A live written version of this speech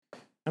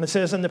And it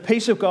says, and the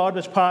peace of God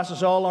which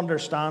passes all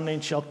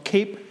understanding shall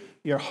keep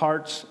your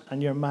hearts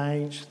and your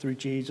minds through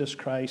Jesus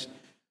Christ.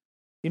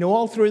 You know,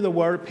 all through the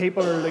world,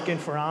 people are looking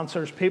for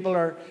answers. People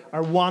are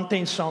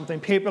wanting something.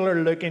 People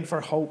are looking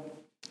for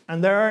hope.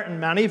 And there in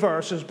many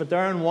verses, but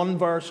there in one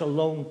verse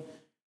alone,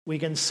 we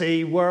can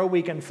see where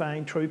we can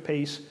find true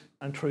peace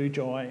and true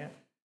joy.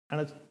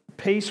 And it's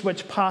peace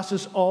which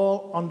passes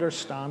all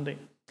understanding.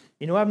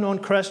 You know, I've known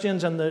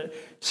Christians and the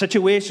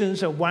situations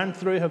they went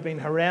through have been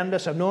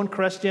horrendous. I've known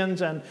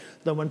Christians and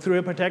they went through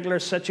a particular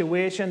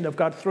situation, they've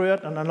got through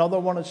it, and another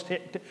one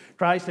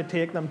tries to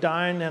take them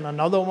down, and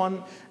another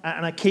one,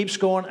 and it keeps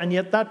going. And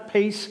yet that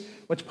peace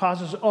which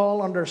passes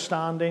all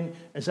understanding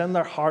is in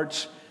their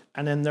hearts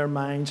and in their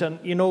minds. And,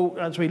 you know,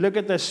 as we look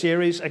at this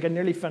series, I can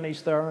nearly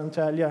finish there and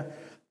tell you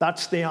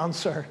that's the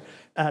answer.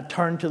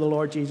 Turn to the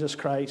Lord Jesus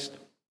Christ.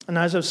 And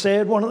as I've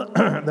said, one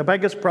of the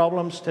biggest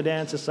problems today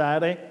in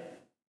society,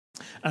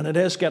 and it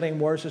is getting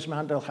worse, is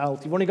mental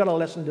health. You've only got to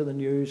listen to the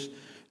news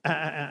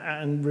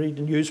and read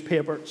the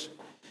newspapers.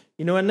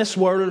 You know, in this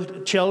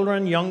world,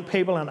 children, young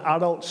people, and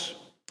adults,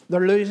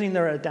 they're losing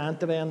their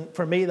identity. And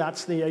for me,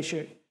 that's the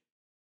issue.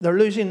 They're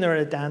losing their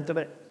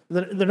identity.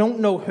 They don't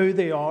know who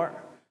they are.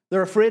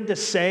 They're afraid to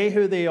say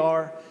who they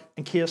are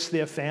in case they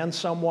offend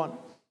someone.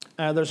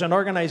 There's an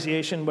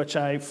organization which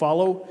I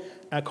follow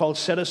called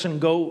Citizen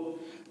Go.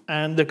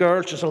 And the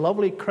girl, she's a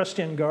lovely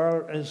Christian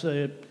girl, is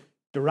the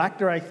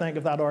director, I think,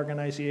 of that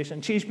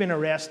organization. She's been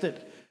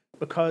arrested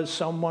because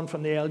someone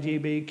from the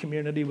LGBT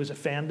community was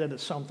offended at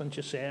something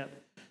she said.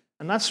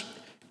 And that's,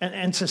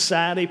 in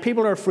society,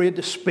 people are afraid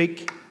to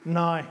speak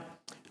now,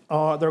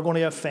 or they're going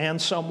to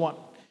offend someone.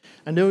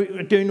 I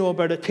do know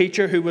about a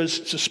teacher who was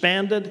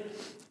suspended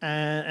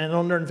and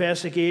under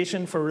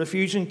investigation for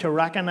refusing to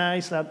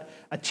recognize that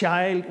a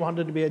child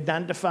wanted to be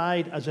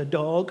identified as a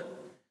dog.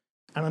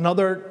 And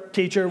another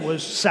teacher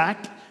was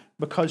sacked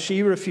because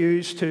she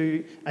refused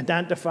to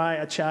identify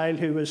a child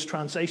who was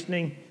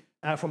transitioning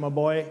from a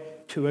boy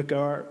to a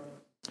girl.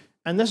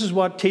 And this is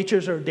what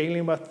teachers are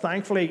dealing with.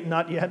 Thankfully,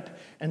 not yet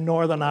in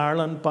Northern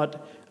Ireland,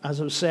 but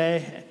as I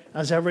say,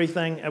 as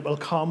everything, it will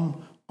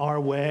come our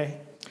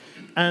way.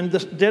 And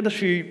this did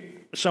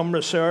some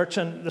research,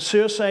 and the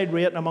suicide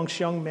rate amongst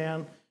young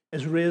men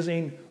is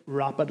rising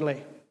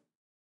rapidly.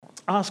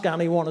 Ask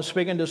anyone. I was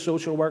speaking to a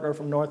social worker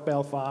from North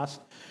Belfast,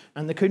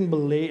 and they couldn't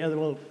believe,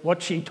 well,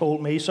 what she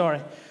told me,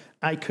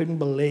 I couldn't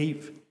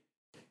believe.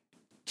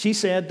 She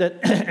said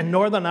that in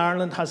Northern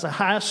Ireland has the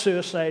highest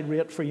suicide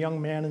rate for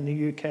young men in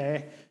the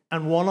UK,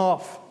 and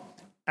one-off.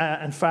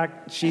 In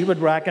fact, she would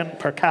reckon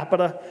per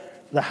capita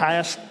the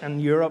highest in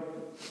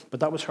Europe,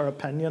 but that was her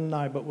opinion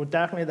now, but we're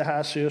definitely the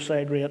highest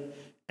suicide rate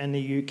in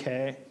the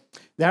UK.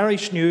 The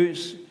Irish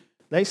News,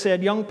 they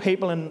said young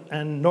people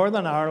in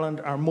Northern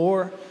Ireland are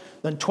more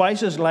than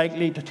twice as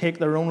likely to take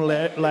their own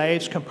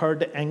lives compared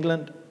to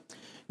England.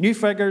 New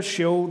figures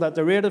show that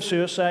the rate of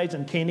suicides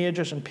in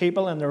teenagers and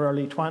people in their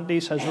early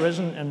 20s has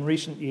risen in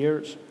recent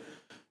years.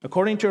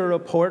 According to a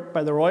report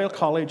by the Royal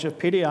College of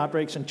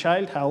Paediatrics and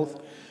Child Health,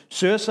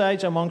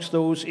 suicides amongst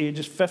those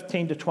ages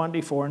 15 to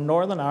 24 in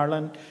Northern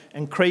Ireland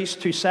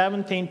increased to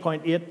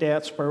 17.8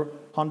 deaths per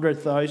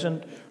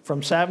 100,000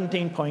 from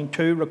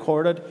 17.2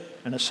 recorded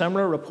in a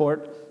similar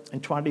report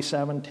in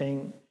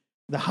 2017,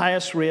 the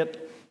highest rate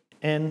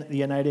in the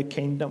United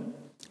Kingdom.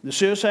 The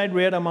suicide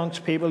rate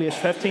amongst people aged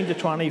 15 to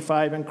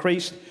 25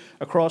 increased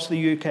across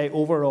the UK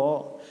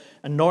overall,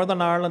 and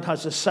Northern Ireland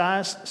has the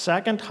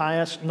second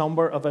highest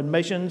number of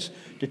admissions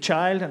to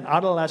child and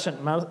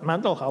adolescent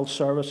mental health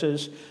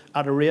services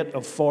at a rate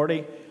of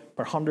 40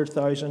 per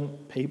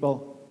 100,000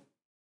 people.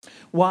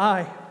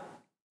 Why?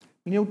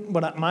 You know,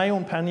 but my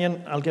own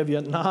opinion, I'll give you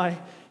it now,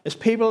 is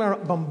people are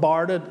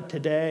bombarded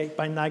today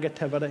by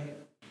negativity.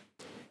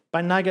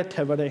 By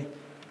negativity.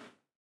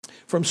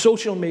 From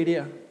social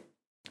media,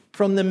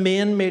 from the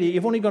main media.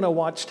 You've only got to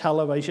watch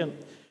television.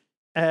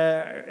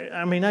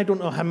 I don't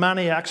know how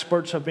many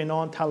experts have been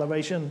on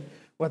television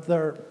with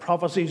their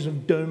prophecies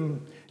of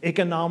doom,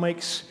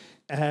 economics,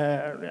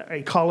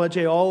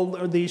 ecology, all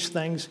of these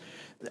things.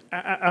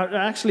 I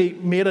actually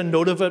made a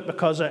note of it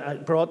because I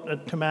brought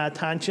it to my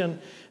attention,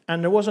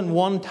 and there wasn't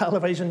one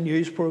television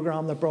news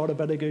program that brought a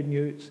bit of good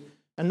news.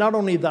 And not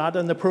only that,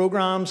 in the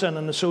programs and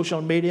in the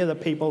social media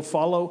that people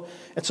follow,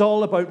 it's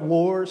all about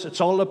wars. It's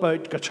all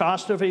about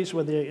catastrophes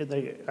with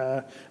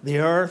the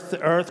earth,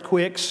 the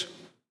earthquakes.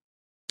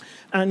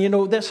 And, you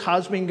know, this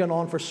has been going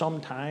on for some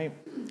time.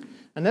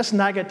 And this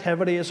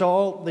negativity is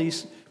all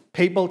these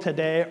people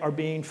today are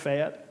being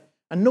fed.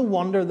 And no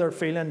wonder they're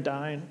feeling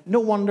down.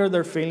 No wonder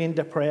they're feeling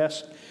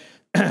depressed.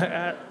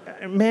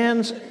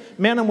 Men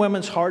and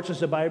women's hearts, as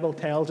the Bible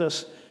tells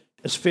us,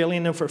 is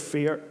feeling them for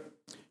fear.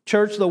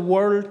 Church, the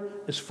world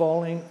is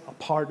falling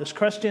apart. As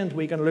Christians,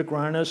 we can look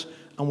around us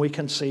and we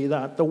can see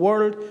that. The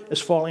world is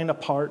falling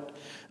apart.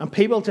 And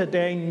people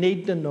today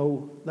need to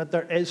know that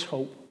there is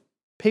hope.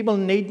 People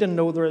need to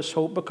know there is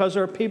hope because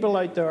there are people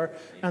out there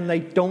and they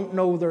don't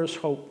know there's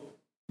hope.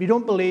 If you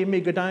don't believe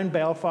me, go down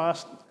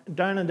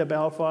into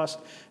Belfast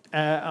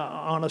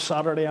on a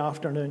Saturday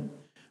afternoon.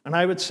 And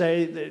I would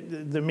say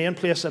the main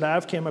place that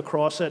I've came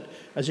across it,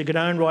 as you go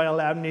down Royal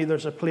Avenue,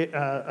 there's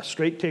a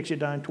street takes you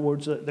down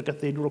towards the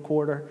Cathedral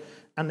Quarter.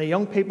 And the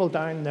young people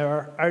down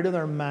there, out of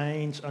their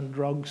minds on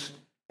drugs,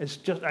 it's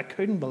just, I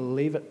couldn't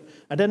believe it.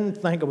 I didn't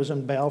think it was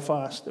in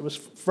Belfast. It was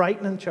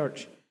frightening,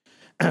 church.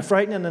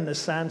 Frightening in the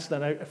sense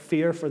that I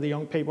fear for the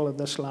young people of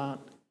this land.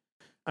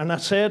 And I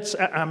said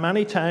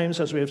many times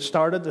as we've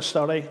started the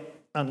study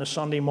on the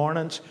Sunday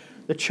mornings,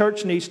 the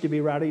church needs to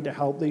be ready to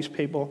help these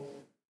people.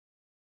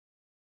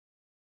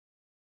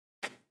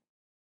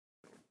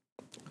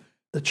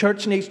 The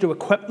church needs to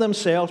equip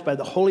themselves by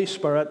the Holy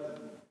Spirit,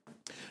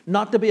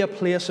 not to be a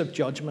place of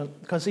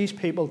judgment, because these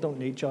people don't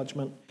need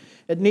judgment.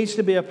 It needs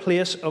to be a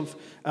place of,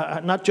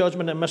 not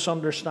judgment and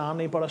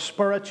misunderstanding, but a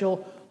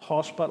spiritual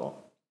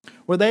hospital,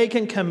 where they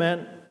can come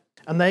in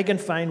and they can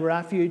find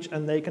refuge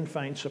and they can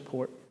find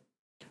support.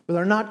 But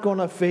they're not going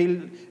to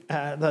feel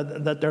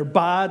that they're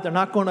bad. They're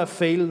not going to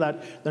feel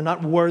that they're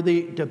not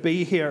worthy to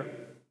be here.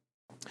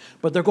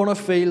 But they're going to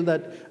feel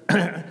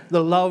that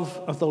the love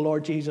of the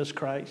Lord Jesus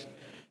Christ.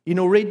 You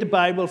know, read the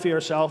Bible for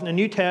yourself. In the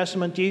New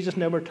Testament, Jesus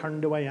never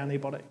turned away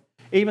anybody,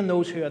 even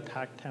those who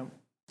attacked him.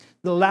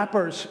 The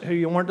lepers who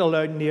you weren't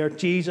allowed near,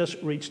 Jesus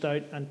reached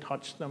out and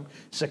touched them.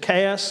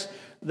 Zacchaeus,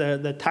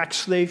 the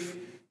tax thief,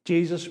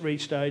 Jesus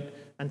reached out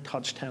and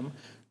touched him.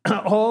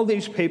 All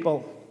these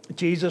people,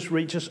 Jesus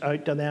reaches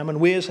out to them,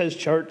 and we as his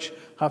church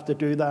have to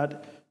do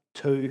that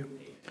too.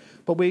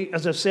 But we,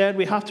 as I said,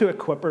 we have to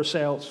equip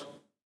ourselves.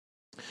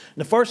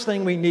 The first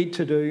thing we need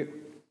to do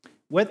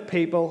with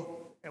people,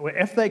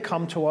 if they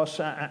come to us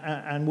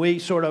and we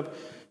sort of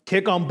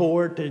take on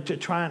board to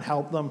try and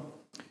help them,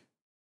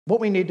 what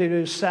we need to do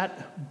is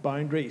set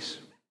boundaries.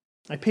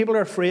 Now, people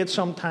are afraid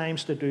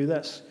sometimes to do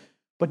this,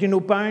 but you know,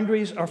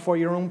 boundaries are for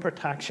your own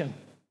protection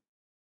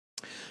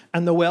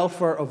and the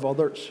welfare of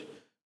others.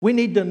 We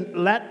need to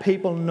let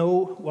people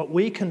know what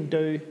we can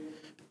do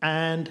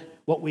and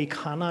what we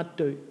cannot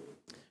do.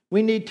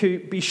 We need to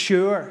be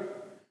sure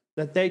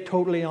that they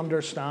totally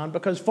understand,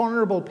 because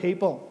vulnerable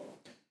people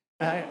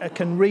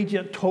can read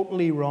you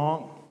totally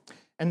wrong,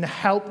 and the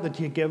help that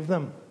you give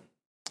them.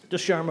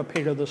 Just sharing with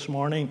Peter this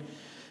morning,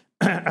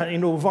 you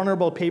know,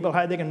 vulnerable people,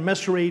 how they can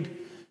misread,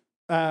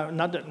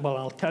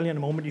 I'll tell you in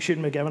a moment, you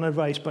shouldn't be giving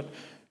advice, but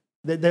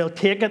they'll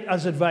take it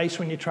as advice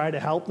when you try to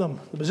help them.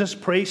 There was this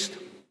priest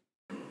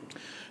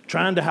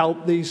trying to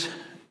help these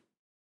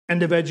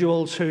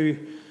individuals who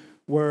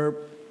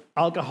were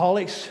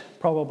alcoholics,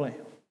 probably.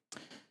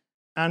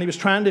 And he was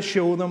trying to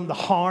show them the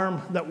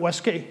harm that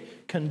whiskey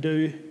can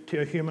do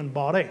to a human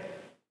body.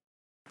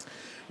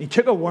 He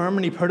took a worm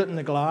and he put it in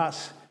the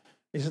glass.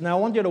 He says, now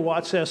I want you to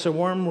watch this. A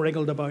worm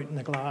wriggled about in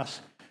the glass.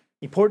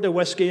 He poured the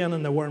whiskey in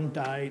and the worm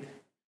died.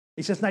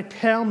 He says, now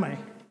tell me,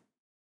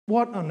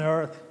 what on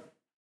earth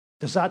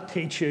does that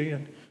teach you?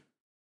 And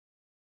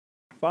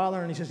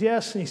Father, and he says,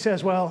 yes. And he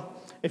says, well,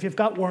 if you've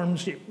got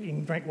worms, you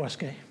can drink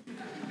whiskey.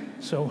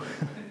 So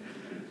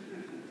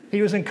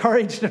he was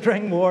encouraged to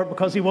drink more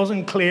because he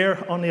wasn't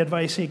clear on the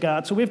advice he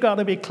got. So we've got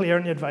to be clear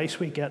on the advice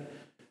we get.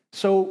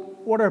 So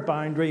what are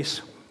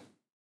boundaries?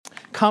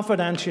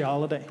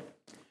 Confidentiality.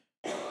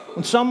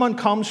 When someone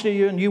comes to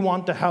you and you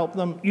want to help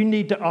them, you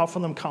need to offer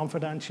them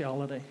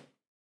confidentiality.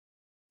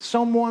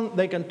 Someone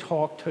they can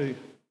talk to.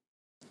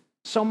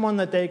 Someone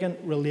that they can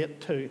relate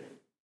to.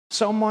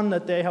 Someone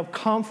that they have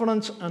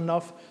confidence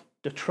enough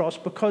to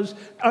trust, because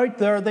out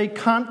there they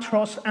can't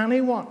trust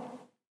anyone.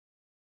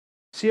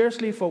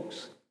 Seriously,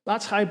 folks,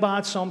 that's how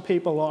bad some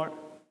people are.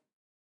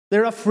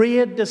 They're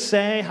afraid to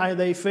say how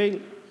they feel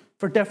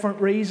for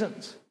different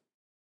reasons.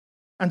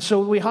 And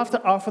so we have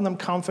to offer them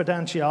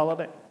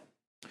confidentiality.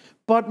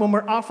 But when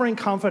we're offering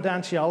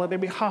confidentiality,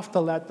 we have to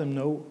let them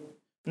know.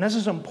 And this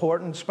is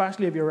important,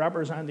 especially if you're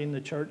representing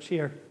the church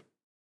here.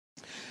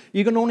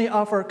 You can only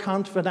offer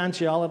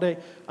confidentiality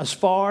as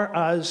far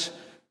as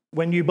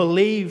when you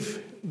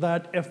believe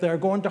that if they're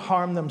going to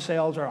harm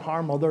themselves or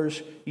harm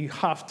others, you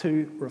have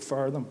to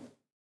refer them.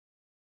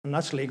 And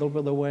that's legal,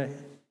 by the way.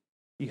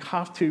 You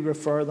have to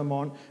refer them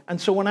on. And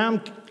so when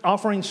I'm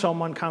offering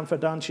someone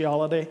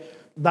confidentiality,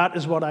 that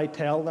is what I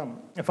tell them.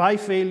 If I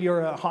feel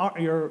you're a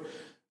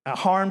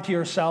harm to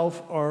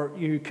yourself or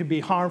you could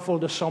be harmful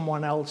to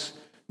someone else,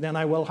 then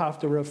I will have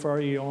to refer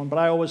you on. But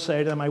I always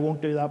say to them, I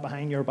won't do that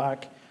behind your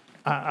back.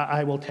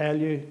 I will tell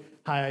you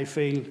how I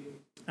feel,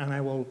 and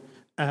I will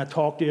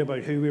talk to you about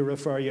who we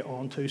refer you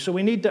on to. So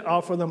we need to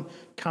offer them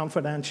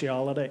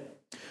confidentiality.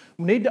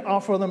 We need to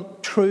offer them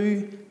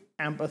true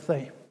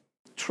empathy.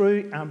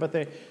 True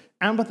empathy.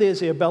 Empathy is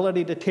the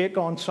ability to take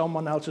on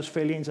someone else's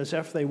feelings as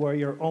if they were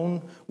your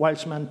own,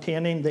 whilst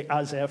maintaining the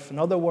as if. In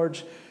other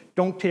words,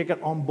 don't take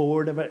it on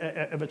board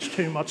if it's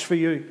too much for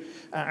you.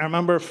 I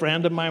remember a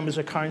friend of mine was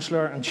a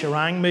counsellor, and she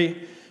rang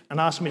me and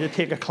asked me to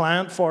take a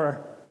client for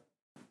her.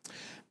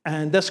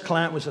 And this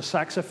client was a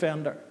sex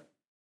offender.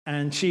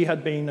 And she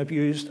had been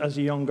abused as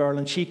a young girl,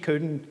 and she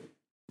couldn't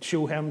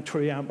show him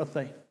true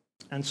empathy.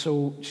 And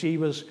so she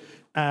was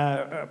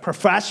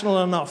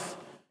professional enough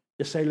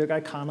to say, look, I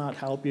cannot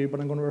help you,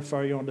 but I'm going to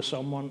refer you on to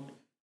someone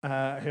who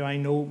I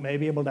know may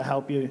be able to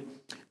help you.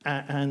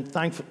 And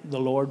thank the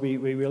Lord, we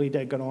really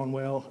did get on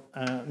well,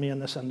 me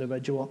and this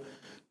individual.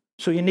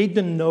 So you need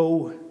to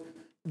know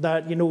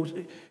that,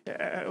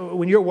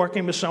 when you're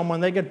working with someone,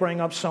 they could bring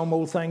up some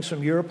old things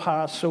from your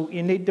past. So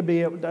you need to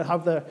be able to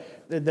have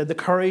the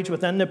courage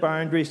within the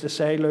boundaries to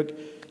say, look,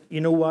 you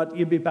know what,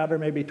 you'd be better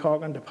maybe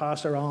talking to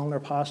Pastor Alan or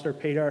Pastor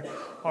Peter,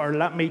 or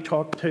let me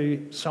talk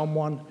to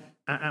someone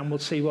and we'll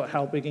see what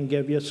help we can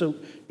give you. So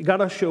you got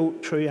to show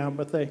true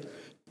empathy.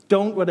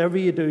 Don't, whatever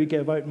you do,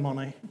 give out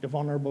money to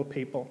vulnerable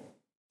people.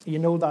 You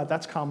know that.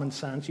 That's common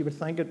sense. You would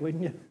think it,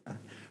 wouldn't you?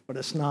 But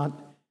it's not.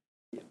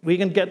 We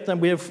can get them.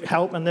 We have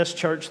help in this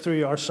church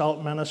through our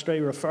SALT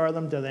ministry. Refer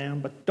them to them.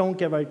 But don't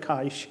give out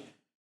cash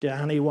to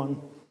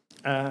anyone.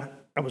 I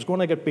was going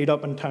to get beat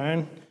up in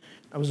town.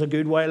 It was a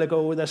good while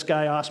ago. This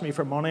guy asked me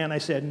for money, and I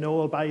said, no,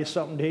 I'll buy you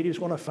something to eat. He was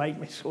going to fight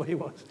me, so he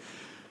was.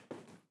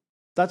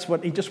 That's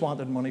what, he just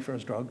wanted money for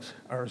his drugs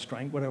or his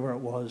drink, whatever it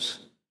was.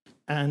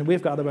 And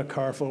we've got to be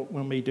careful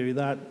when we do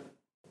that.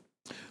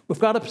 We've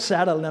got to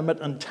set a limit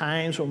on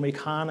times when we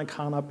can and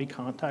cannot be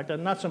contacted,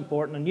 and that's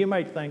important. And you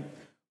might think,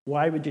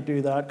 why would you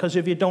do that? Because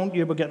if you don't,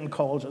 you'll be getting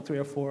calls at 3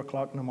 or 4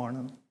 o'clock in the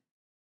morning.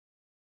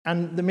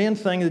 And the main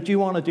thing that you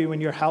want to do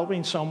when you're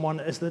helping someone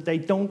is that they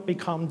don't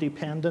become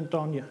dependent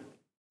on you.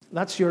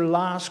 That's your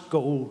last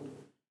goal.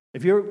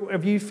 If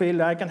you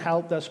feel I can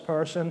help this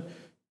person,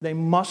 they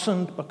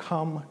mustn't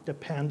become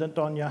dependent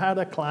on you. I had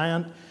a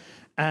client,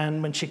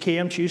 and when she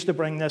came, she used to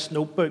bring this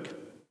notebook,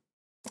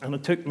 and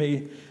it took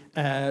me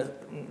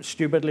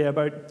stupidly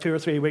about 2 or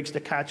 3 weeks to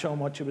catch on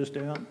what she was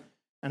doing.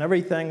 And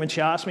everything, when she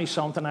asked me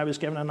something, I was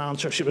giving an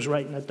answer, she was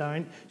writing it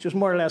down. She was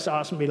more or less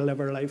asking me to live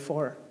her life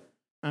for her.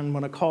 And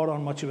when I caught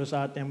on what she was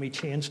at, then we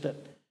changed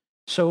it.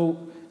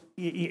 So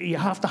you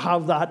have to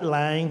have that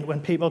line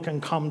when people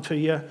can come to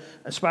you,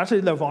 especially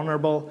the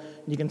vulnerable.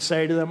 You can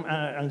say to them,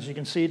 as you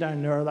can see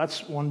down there,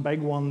 that's one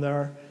big one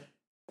there.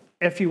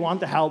 If you want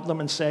to help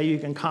them and say you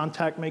can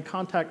contact me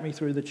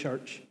through the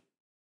church.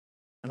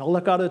 And all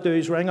I've got to do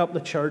is ring up the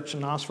church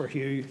and ask for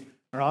Hugh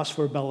or ask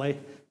for Billy,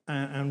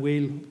 and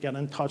we'll get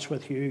in touch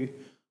with Hugh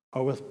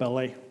or with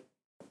Billy.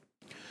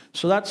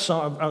 So that's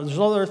there's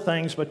other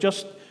things, but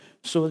just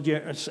so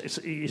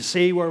that you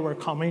see where we're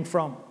coming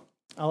from.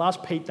 I'll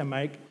ask Pete to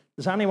Mike.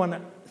 Does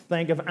anyone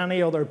think of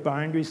any other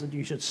boundaries that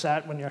you should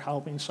set when you're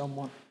helping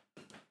someone?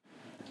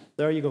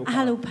 There you go.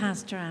 Hello,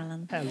 Pastor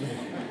Alan. Hello.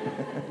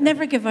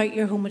 Never give out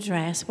your home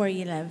address where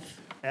you live.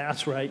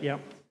 That's right, yeah.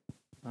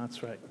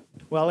 That's right.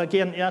 Well,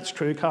 again, that's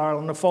true, Carl,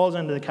 and it falls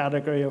into the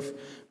category of,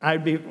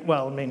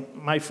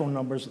 my phone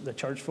number's the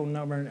church phone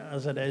number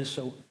as it is,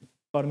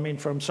 but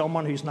from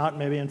someone who's not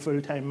maybe in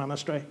full-time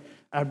ministry,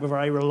 I'd be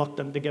very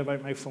reluctant to give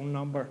out my phone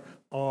number,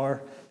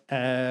 or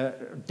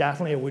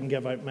definitely I wouldn't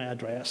give out my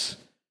address.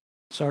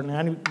 Certainly,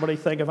 anybody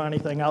think of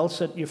anything else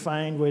that you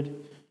find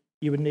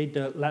you would need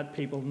to let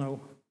people know?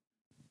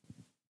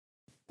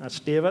 That's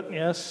David,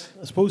 yes.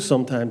 I suppose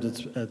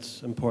sometimes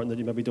it's important that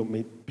you maybe don't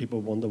meet people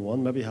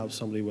one-to-one, maybe have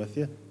somebody with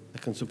you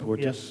that can support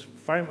you. Yes,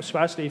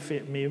 especially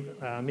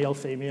male,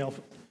 female,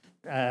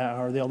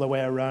 or the other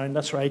way around.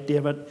 That's right,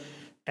 David.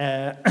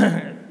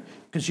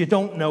 Because you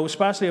don't know,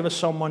 especially if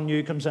someone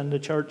new comes into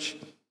church,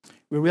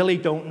 we really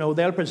don't know.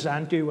 They'll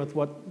present you with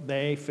what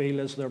they feel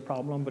is their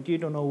problem, but you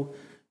don't know.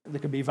 They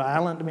could be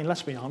violent.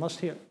 Let's be honest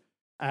here.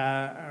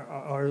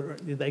 Or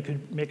they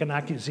could make an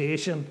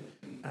accusation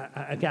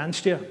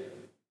against you.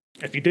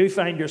 If you do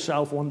find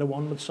yourself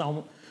one-to-one with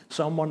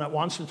someone that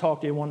wants to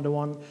talk to you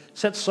one-to-one,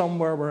 sit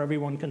somewhere where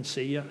everyone can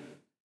see you.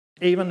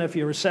 Even if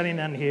you were sitting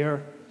in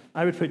here,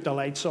 I would put the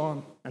lights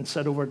on and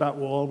sit over that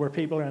wall where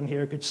people in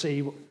here could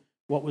see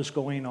what was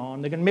going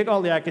on. They can make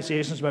all the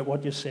accusations about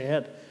what you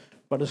said,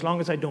 but as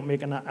long as I don't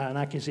make an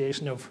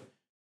accusation of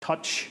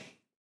touch,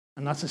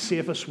 and that's the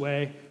safest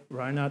way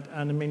around that.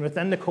 And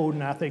within the code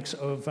and ethics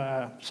of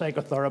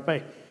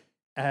psychotherapy,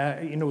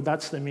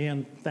 that's the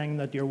main thing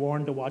that you're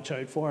warned to watch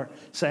out for.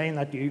 Saying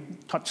that you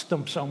touched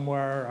them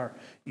somewhere, or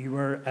you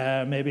were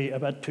maybe a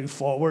bit too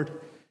forward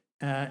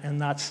in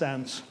that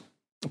sense.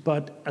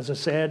 But as I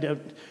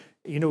said,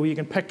 you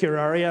can pick your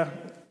area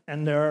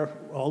in there,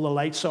 all the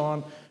lights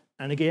on.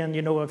 And again,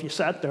 if you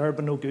sat there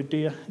but no good to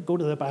you, go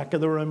to the back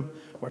of the room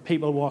where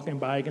people walking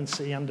by can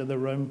see into the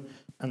room,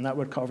 and that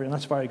would cover you. And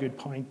that's a very good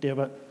point,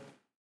 David.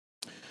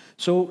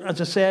 So,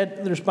 as I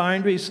said, there's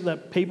boundaries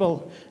that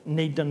people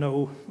need to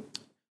know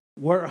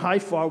how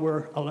far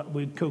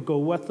we could go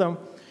with them.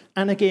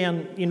 And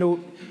again,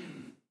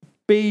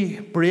 be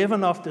brave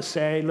enough to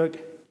say, look,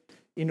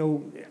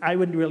 I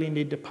would really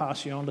need to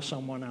pass you on to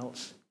someone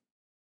else.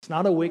 It's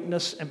not a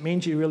weakness. It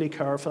means you really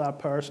care for that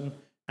person,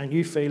 and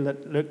you feel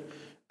that, look,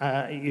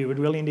 you would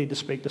really need to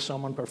speak to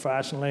someone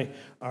professionally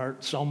or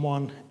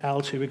someone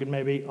else who could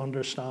maybe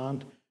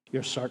understand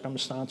your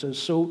circumstances.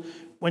 So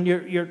when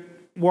you're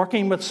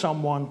working with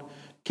someone,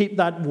 keep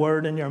that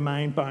word in your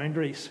mind,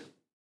 boundaries,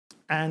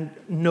 and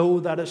know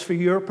that it's for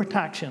your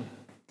protection,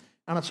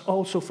 and it's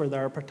also for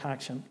their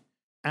protection,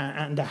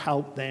 and to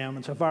help them.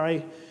 It's a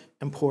very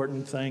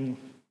important thing.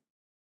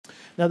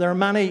 Now, there are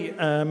many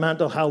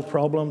mental health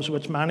problems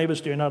which many of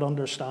us do not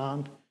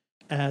understand.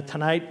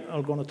 Tonight,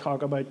 I'm going to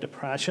talk about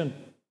depression.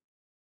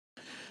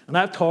 And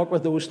I've talked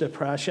with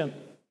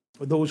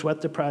those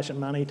with depression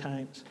many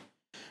times.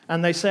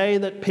 And they say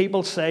that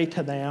people say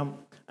to them,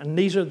 and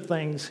these are the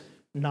things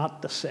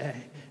not to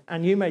say.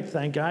 And you might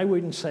think, I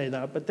wouldn't say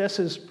that, but this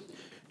is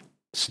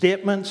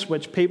statements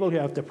which people who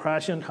have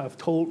depression have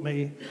told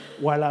me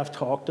while I've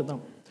talked to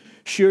them.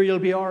 Sure, you'll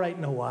be all right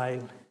in a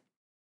while.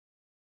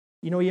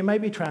 You know, you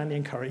might be trying to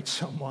encourage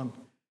someone,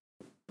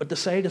 but to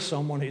say to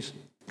someone who's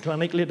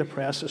clinically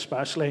depressed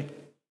especially,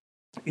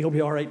 you'll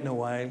be all right in a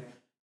while,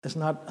 is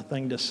not a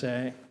thing to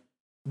say.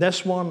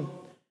 This one,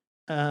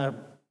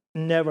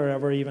 never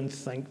ever even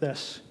think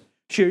this.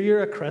 Sure,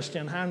 you're a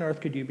Christian. How on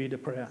earth could you be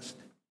depressed?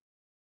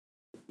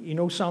 You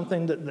know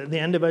something? That the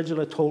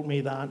individual that told me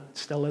that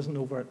still isn't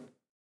over it.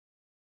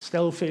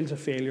 Still feels a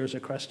failure as a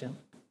Christian.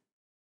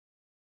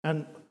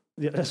 And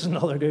this is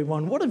another good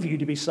one. What have you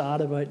to be sad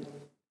about?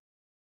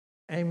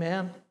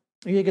 Amen.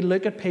 You could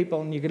look at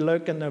people and you could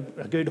look in a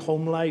good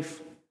home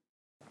life,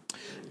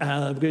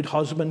 a good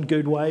husband,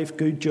 good wife,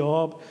 good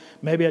job,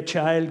 maybe a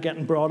child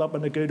getting brought up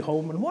in a good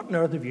home. And what on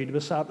earth have you to be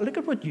sad? Look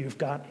at what you've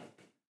got.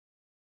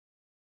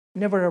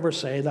 Never ever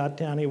say that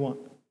to anyone.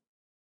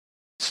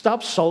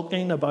 Stop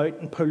sulking about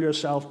and pull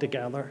yourself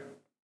together.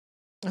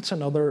 That's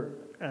another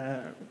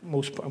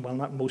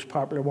not most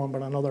popular one,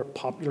 but another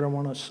popular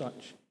one as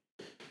such.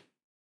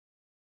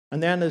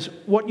 And then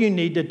what you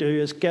need to do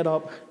is get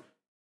up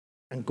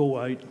and go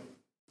out.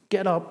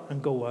 Get up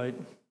and go out.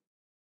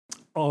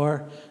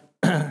 Or,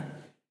 I'll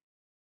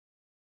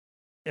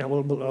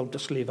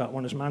just leave that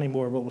one. There's many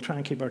more, but we'll try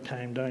and keep our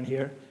time down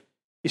here.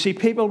 You see,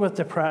 people with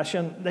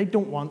depression, they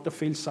don't want to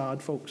feel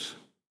sad, folks.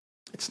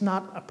 It's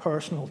not a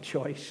personal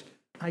choice,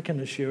 I can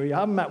assure you.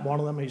 I haven't met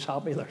one of them who's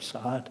happy they're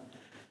sad.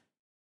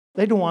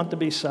 They don't want to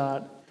be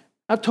sad.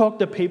 I've talked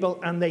to people,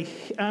 and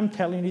I'm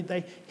telling you,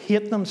 they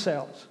hate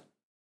themselves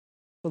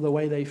for the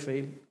way they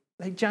feel.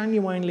 They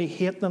genuinely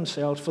hate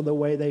themselves for the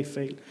way they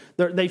feel.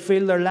 They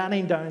feel they're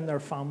letting down their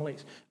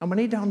families. And we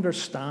need to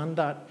understand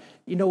that.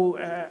 You know,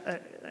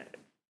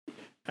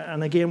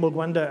 and again, we'll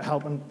go into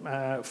helping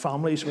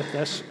families with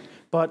this,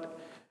 but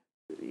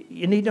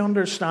you need to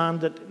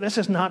understand that this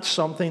is not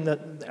something that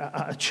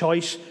a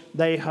choice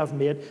they have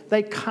made.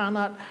 They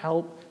cannot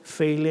help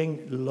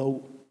feeling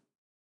low.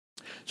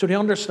 So to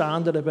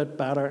understand it a bit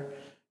better,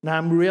 now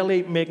I'm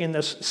really making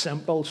this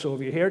simple. So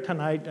if you're here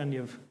tonight and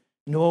you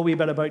know a wee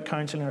bit about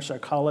counselling or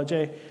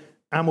psychology,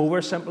 I'm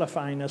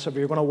oversimplifying this. If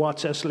you're going to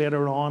watch this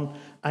later on,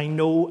 I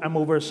know I'm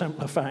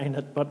oversimplifying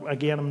it, but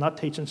again, I'm not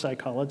teaching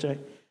psychology.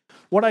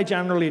 What I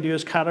generally do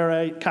is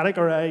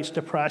categorize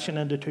depression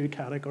into two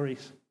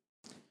categories.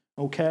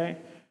 Okay?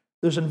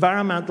 There's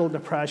environmental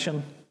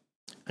depression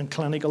and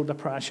clinical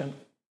depression.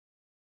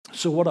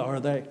 So what are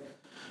they?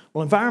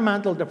 Well,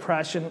 environmental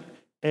depression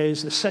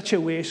is the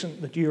situation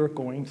that you're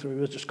going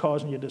through which is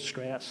causing you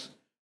distress.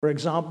 For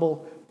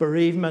example,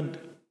 bereavement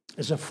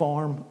is a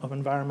form of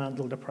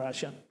environmental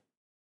depression.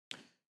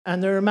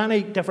 And there are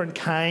many different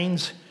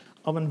kinds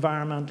of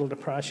environmental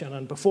depression.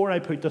 And before I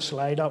put the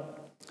slide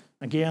up,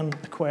 again,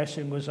 the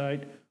question was out,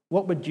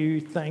 what would you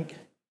think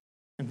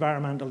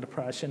environmental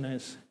depression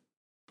is?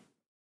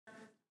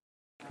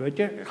 Put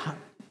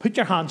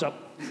your hands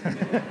up.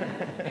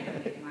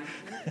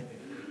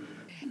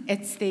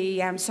 It's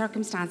the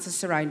circumstances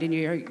surrounding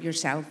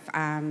yourself,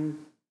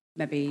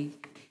 maybe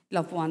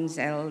loved ones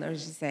ill,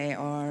 as you say,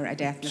 or a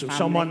death in the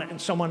family. So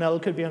someone ill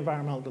could be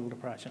environmental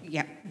depression.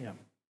 Yeah.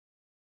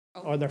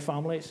 Or their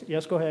families.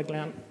 Yes, go ahead,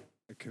 Glenn.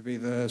 It could be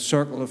the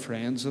circle of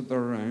friends that they're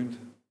around.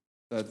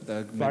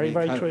 That very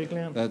true,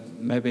 Glenn. That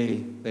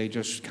maybe they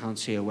just can't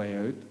see a way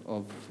out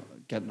of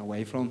getting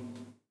away from,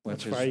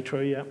 which that's very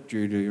true, yeah.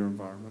 Due to your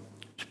environment.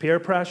 It's peer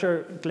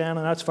pressure, Glenn,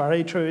 and that's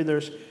very true.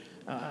 There's,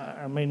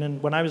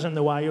 when I was in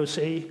the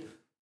YOC,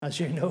 as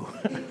you know,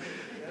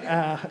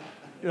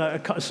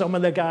 some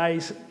of the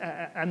guys,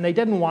 and they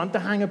didn't want to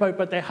hang about,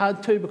 but they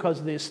had to because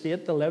of the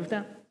estate they lived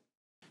in.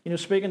 You know,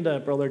 speaking to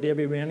Brother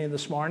Davy Rainey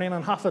this morning,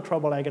 and half the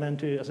trouble I got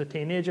into as a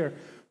teenager,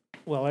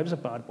 well, I was a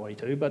bad boy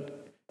too,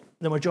 but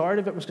the majority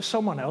of it was because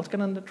someone else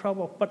got into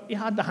trouble. But you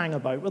had to hang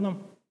about with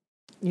them.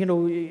 You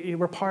know, you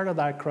were part of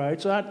that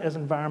crowd. So that is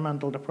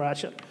environmental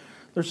depression.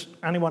 There's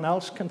anyone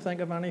else can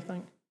think of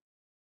anything?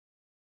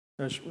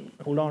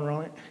 Hold on,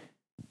 Ronnie.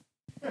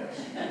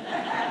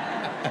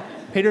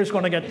 Peter's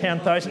going to get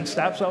 10,000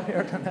 steps up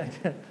here tonight.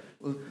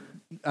 Well,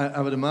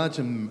 I would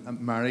imagine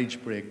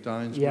marriage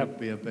breakdowns would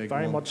be a big one.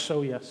 Very much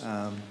so, yes.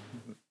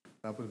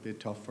 That would be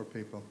tough for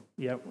people.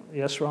 Yep.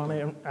 Yes,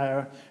 Ronnie.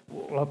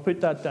 I'll put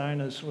that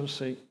down as we'll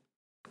see.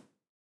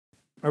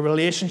 A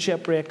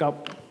relationship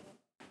breakup.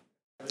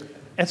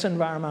 It's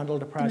environmental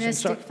depression.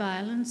 Domestic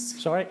violence.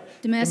 Sorry?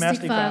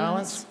 Domestic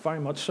violence. Very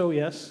much so,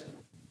 yes.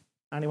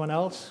 Anyone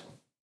else?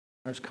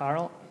 There's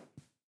Carol.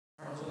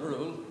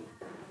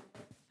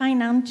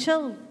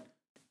 Financial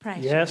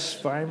pressure.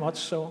 Yes, very much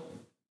so.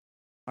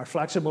 Our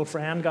flexible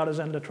friend got us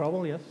into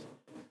trouble, yes.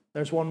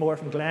 There's one more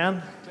from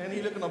Glenn. Glenn, are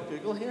you looking up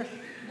Google here?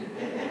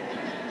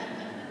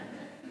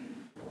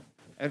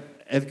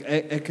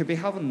 It could be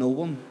having no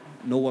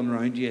one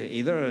around you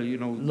either. You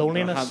know,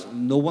 Loneliness.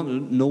 No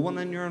one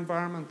in your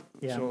environment.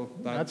 Yeah, So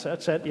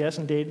that's it. Yes,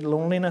 indeed,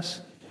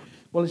 loneliness.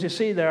 Well, as you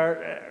see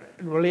there,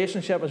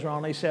 relationship, as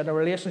Ronnie said, a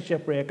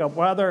relationship breakup,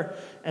 whether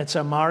it's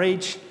a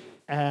marriage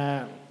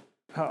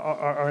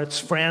or it's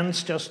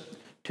friends, just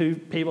two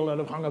people that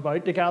have hung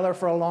about together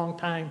for a long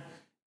time,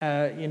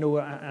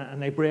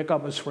 and they break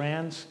up as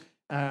friends.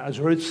 As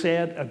Ruth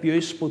said,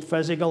 abuse, both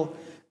physical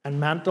and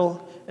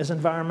mental, is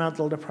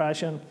environmental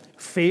depression.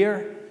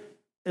 Fear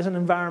is an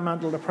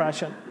environmental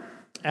depression.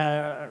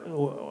 A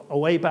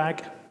way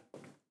back,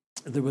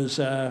 there was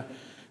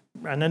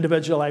an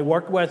individual I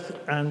worked with,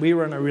 and we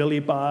were in a really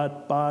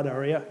bad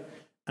area,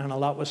 and a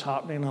lot was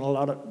happening, and a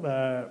lot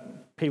of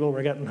people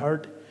were getting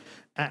hurt.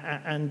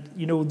 And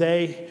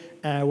they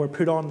were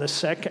put on the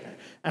sick,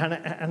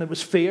 and it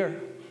was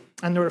fear.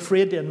 And they were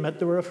afraid to admit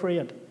they were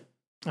afraid.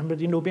 But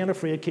being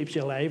afraid keeps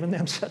you alive in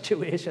them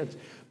situations.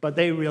 But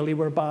they really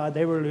were bad.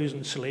 They were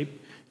losing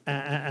sleep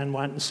and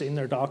went and seen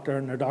their doctor,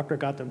 and their doctor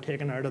got them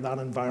taken out of that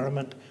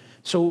environment.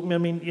 So,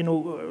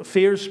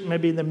 fear's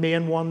maybe the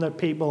main one that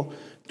people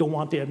don't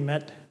want to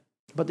admit.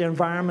 But the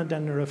environment,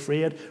 and they're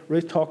afraid.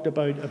 Ruth talked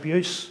about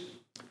abuse.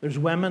 There's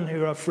women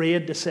who are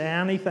afraid to say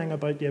anything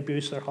about the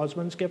abuse their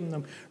husband's given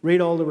them. Read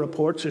all the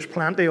reports. There's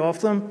plenty of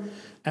them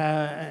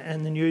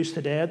in the news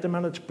today at the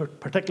minute,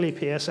 particularly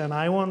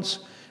PSNI ones,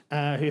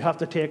 who have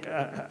to take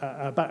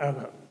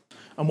a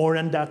more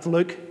in-depth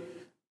look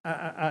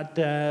at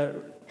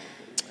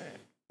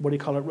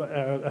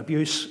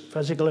abuse,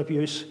 physical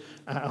abuse,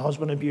 a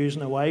husband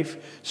abusing a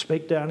wife.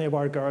 Speak to any of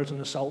our girls in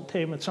the SALT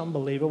team. It's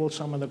unbelievable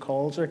some of the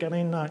calls they're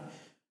getting now.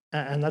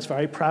 And that's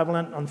very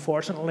prevalent.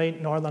 Unfortunately,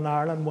 Northern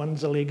Ireland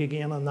wins the league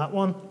again on that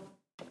one.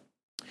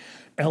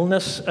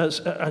 Illness,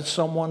 as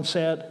someone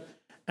said,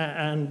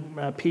 and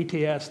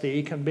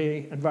PTSD can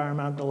be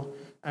environmental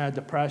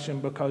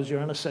depression, because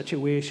you're in a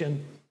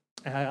situation,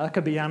 it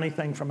could be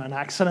anything from an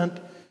accident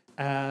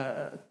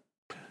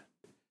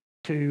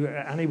to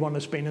anyone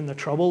that's been in the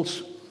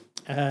Troubles.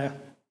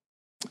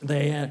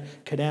 They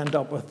could end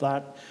up with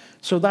that.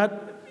 So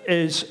that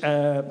is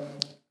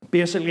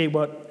basically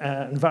what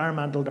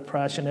environmental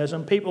depression is.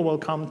 And people will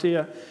come to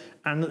you,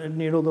 and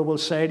they will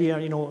say to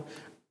you,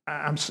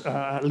 I'm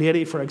a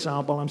lady, for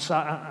example,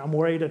 I'm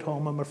worried at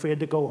home, I'm afraid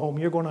to go home.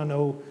 You're going to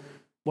know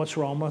what's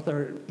wrong with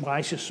her,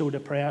 why she's so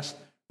depressed.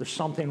 There's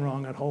something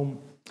wrong at home.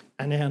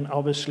 And then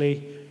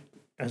obviously,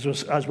 as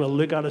we'll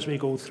look at as we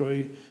go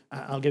through,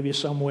 I'll give you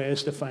some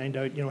ways to find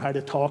out, how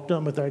to talk to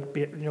them without,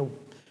 going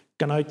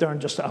out there and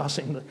just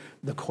asking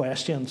the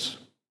questions.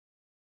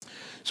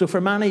 So for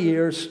many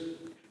years,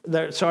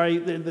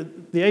 the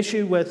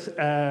issue with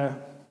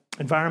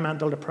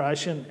environmental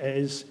depression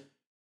is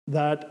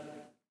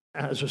that,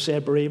 as I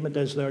said, bereavement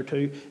is there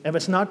too. If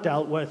it's not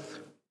dealt with,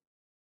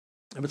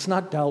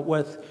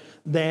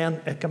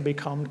 then it can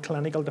become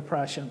clinical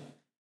depression,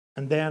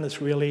 and then it's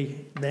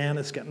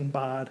getting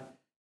bad,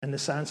 in the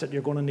sense that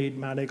you're going to need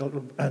medical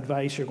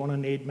advice, you're going to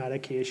need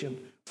medication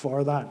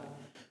for that.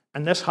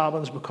 And this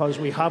happens because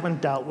we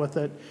haven't dealt with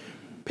it.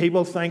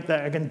 People think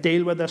that I can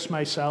deal with this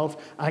myself,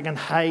 I can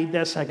hide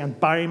this, I can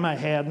bury my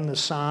head in the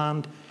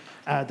sand,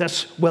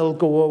 this will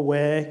go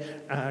away.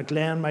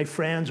 Glenn, my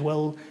friends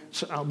I'll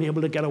be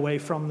able to get away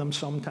from them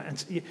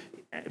sometimes.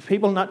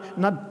 People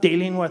not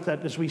dealing with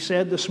it, as we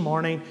said this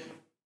morning,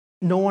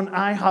 knowing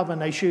I have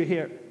an issue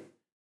here,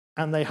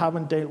 and they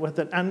haven't dealt with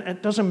it. And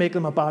it doesn't make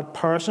them a bad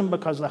person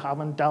because they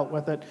haven't dealt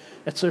with it.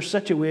 It's their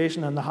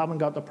situation, and they haven't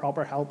got the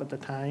proper help at the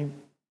time.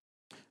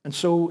 And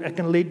so it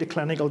can lead to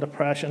clinical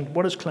depression.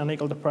 What is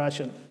clinical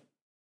depression?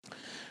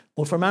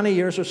 Well, for many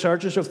years,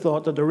 researchers have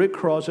thought that the root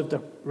cause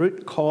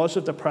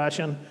of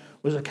depression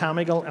was a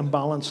chemical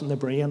imbalance in the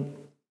brain.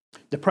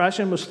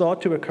 Depression was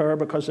thought to occur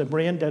because the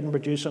brain didn't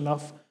produce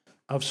enough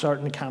of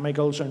certain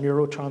chemicals or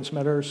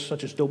neurotransmitters,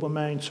 such as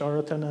dopamine,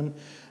 serotonin,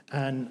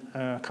 and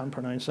I can't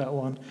pronounce that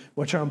one,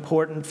 which are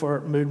important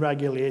for mood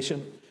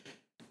regulation.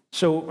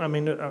 So,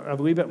 a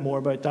wee bit more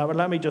about that, but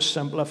let me just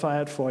simplify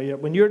it for you.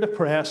 When you're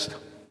depressed,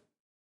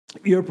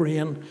 your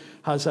brain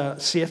has a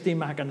safety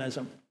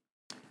mechanism,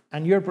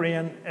 and your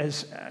brain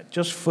is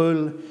just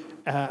full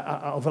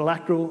of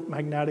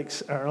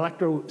electromagnetics or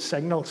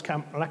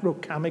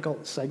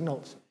electrochemical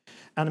signals.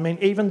 And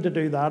even to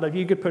do that, if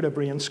you could put a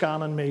brain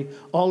scan on me,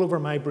 all over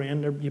my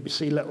brain, you'd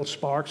see little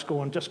sparks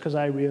going just because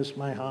I raised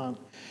my hand.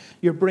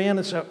 Your brain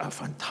is a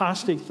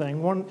fantastic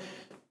thing. One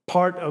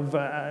part of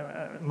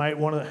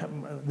one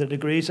of the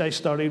degrees I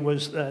studied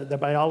was the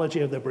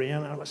biology of the brain,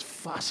 and it was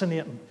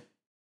fascinating.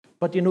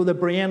 But the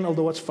brain,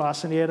 although it's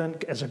fascinating,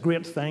 is a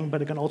great thing,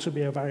 but it can also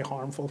be a very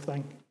harmful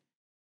thing.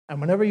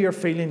 And whenever you're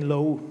feeling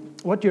low,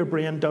 what your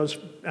brain does,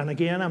 and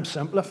again, I'm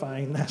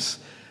simplifying this,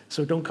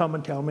 so don't come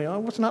and tell me,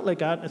 oh, it's not like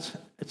that.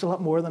 It's a lot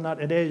more than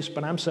that. It is,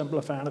 but I'm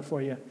simplifying it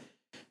for you.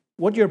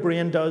 What your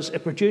brain does,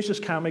 it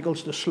produces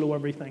chemicals to slow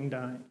everything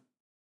down.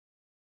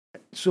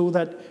 So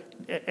that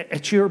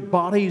it's your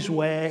body's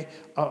way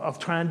of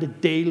trying to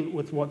deal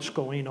with what's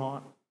going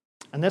on.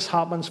 And this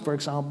happens, for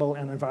example,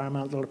 in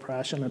environmental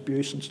depression,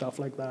 abuse, and stuff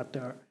like that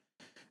there.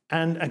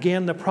 And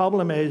again, the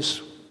problem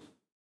is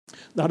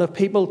that if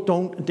people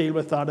don't deal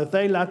with that, if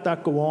they let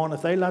that go on,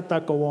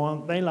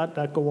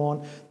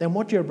 then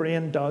what your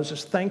brain does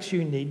is thinks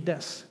you need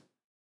this.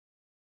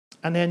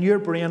 And then your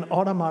brain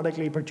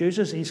automatically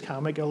produces these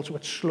chemicals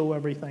which slow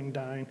everything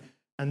down.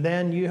 And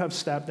then you have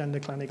stepped into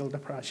clinical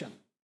depression.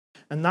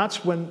 And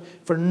that's when,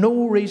 for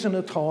no reason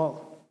at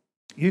all,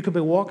 you could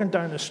be walking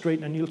down the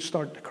street and you'll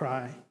start to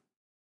cry.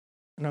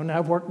 Now,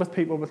 I've worked with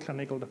people with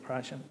clinical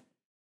depression.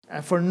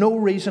 For no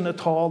reason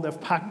at all,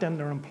 they've packed in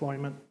their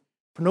employment.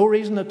 For no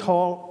reason at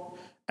all,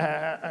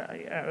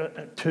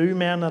 two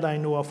men that I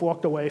know have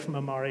walked away from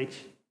a marriage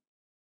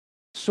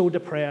so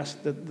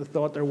depressed that they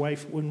thought their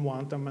wife wouldn't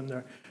want them,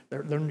 and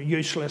they're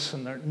useless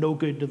and they're no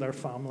good to their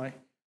family.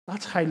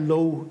 That's how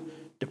low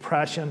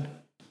depression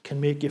can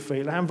make you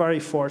feel. I'm very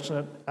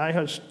fortunate. I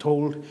was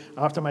told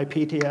after my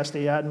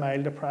PTSD I had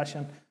mild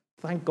depression.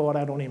 Thank God I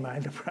had only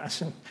mild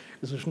depression,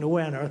 because there's no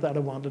way on earth I'd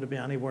have wanted to be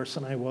any worse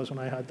than I was when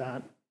I had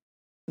that.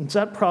 And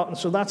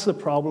so that's the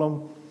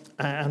problem,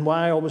 and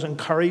why I always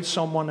encourage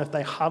someone if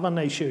they have an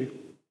issue,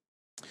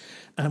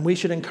 and we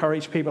should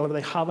encourage people if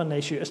they have an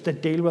issue, is to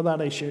deal with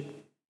that issue.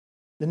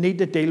 They need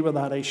to deal with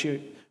that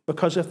issue,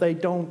 because if they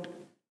don't,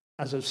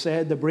 as I've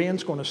said, the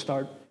brain's going to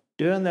start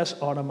doing this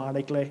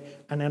automatically,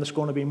 and then it's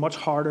going to be much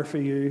harder for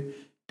you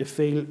to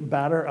feel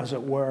better, as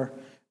it were.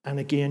 And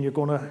again, you're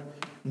going to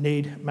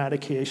need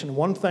medication.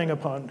 One thing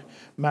upon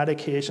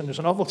medication, there's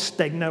an awful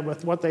stigma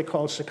with what they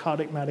call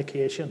psychotic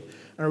medication.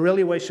 And I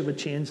really wish they would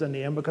change the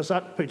name, because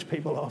that puts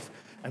people off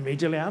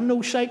immediately. I'm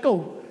no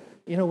psycho.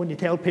 You know, when you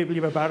tell people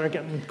you were better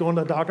going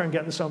to the doctor and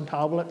getting some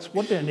tablets,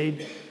 what do you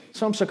need?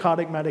 Some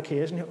psychotic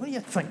medication. What do you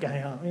think I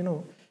am? You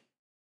know,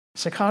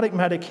 psychotic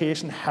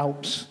medication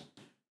helps.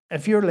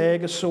 If your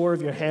leg is sore,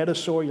 if your head is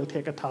sore, you'll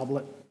take a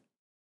tablet.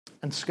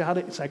 And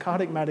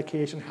psychotic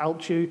medication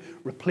helps you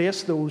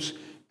replace those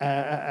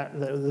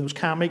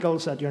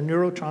chemicals that your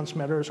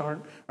neurotransmitters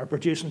are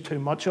producing too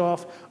much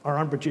of or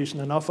aren't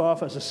producing enough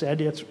of. As I said,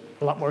 it's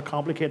a lot more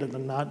complicated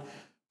than that.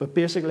 But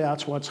basically,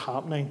 that's what's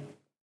happening.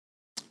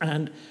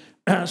 And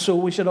so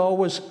we should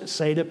always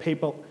say to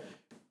people,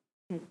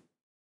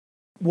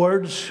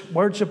 words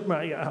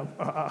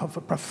have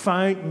a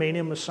profound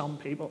meaning with some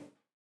people.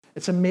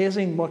 It's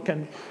amazing what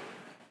can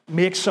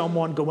make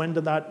someone go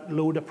into that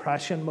low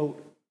depression mode.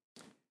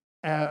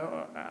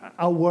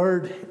 A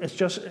word, it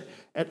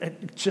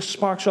just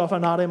sparks off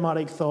an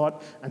automatic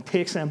thought and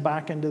takes them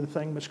back into the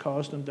thing which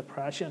caused them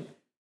depression.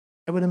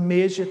 It would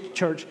amaze you,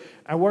 church.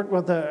 I worked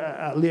with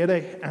a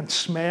lady, and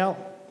smell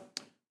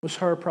was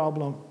her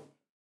problem.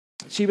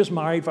 She was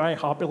married very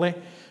happily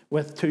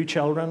with 2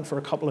 children for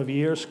a couple of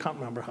years. Can't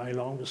remember how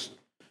long. It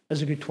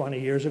was a good 20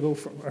 years ago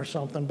or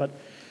something. But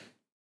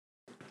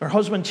her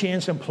husband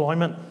changed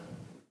employment,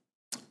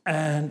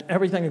 and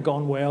everything had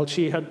gone well.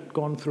 She had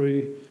gone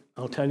through,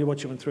 I'll tell you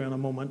what she went through in a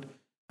moment,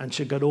 and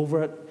she got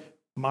over it,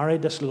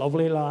 married this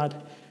lovely lad,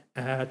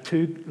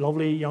 2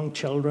 lovely young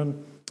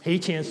children. He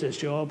changed his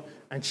job,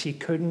 and she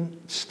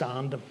couldn't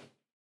stand him.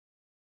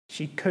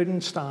 She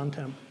couldn't stand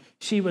him.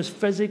 She was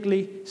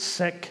physically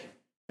sick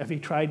if he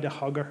tried to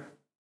hug her.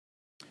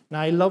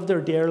 Now, he loved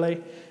her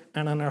dearly,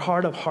 and in her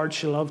heart of hearts,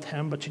 she loved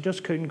him, but she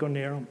just couldn't go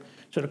near him.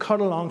 So to cut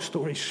a long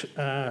story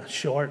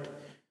short,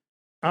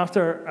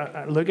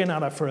 after looking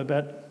at it for a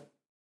bit,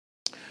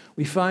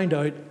 we found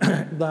out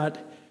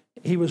that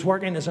he was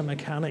working as a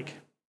mechanic.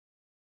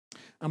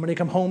 And when he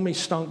came home, he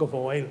stunk of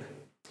oil.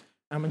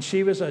 And when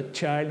she was a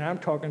child, and I'm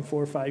talking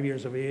 4 or 5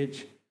 years of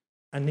age,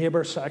 a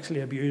neighbour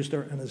sexually abused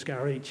her in his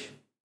garage.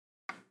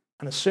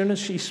 And as soon as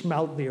she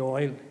smelt the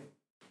oil,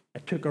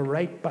 it took her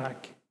right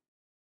back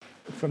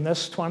from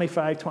this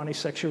 25,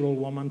 26-year-old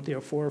woman to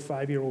a 4 or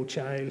 5-year-old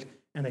child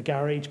in a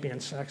garage being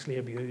sexually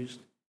abused.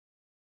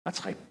 That's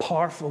how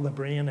powerful the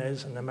brain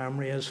is and the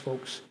memory is,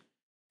 folks.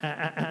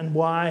 And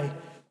why,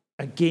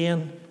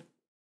 again,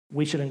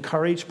 we should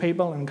encourage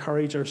people,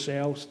 encourage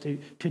ourselves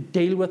to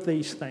deal with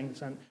these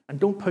things and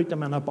don't put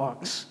them in a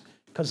box,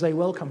 because they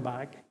will come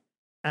back.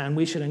 And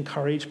we should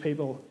encourage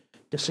people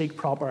to seek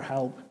proper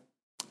help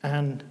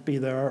and be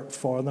there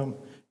for them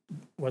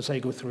as they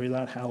go through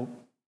that help.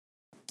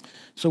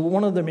 So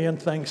one of the main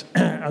things,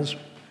 as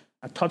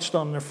I touched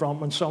on in the front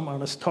when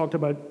someone has talked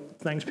about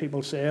things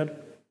people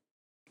said.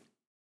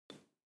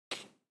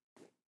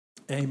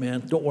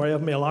 Amen. Don't worry, I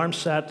have my alarm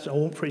set. I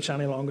won't preach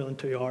any longer than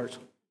 2 hours.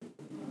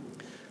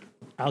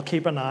 I'll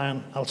keep an eye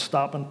on. I'll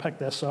stop and pick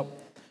this up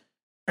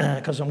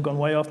because I'm going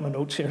way off my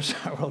notes here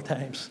several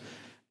times.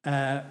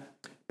 But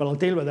I'll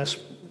deal with this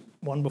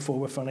one before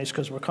we finish,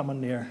 because we're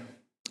coming near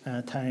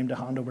time to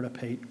hand over to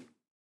Pete.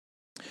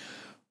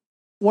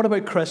 What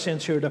about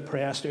Christians who are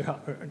depressed, who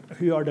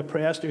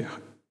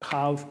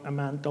have a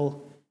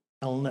mental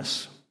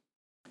illness?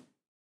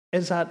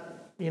 Is that,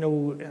 I've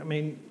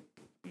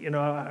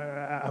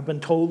been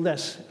told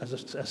this,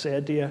 as I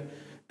said to you,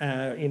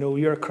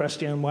 you're a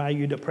Christian, why are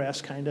you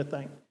depressed kind of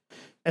thing.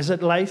 Is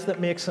it life that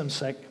makes them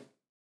sick?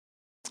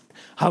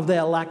 Have they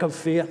a lack of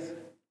faith?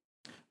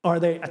 Are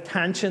they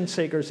attention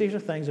seekers? These are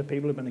things that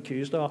people have been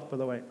accused of, by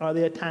the way. Are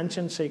they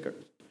attention seekers?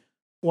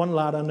 One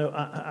lad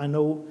I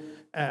know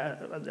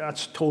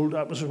that's told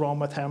that was wrong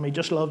with him. He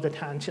just loved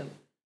attention,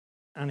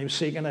 and he was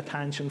seeking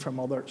attention from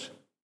others.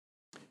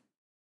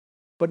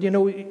 But you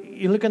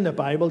look in the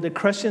Bible, did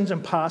Christians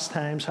in past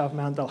times have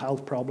mental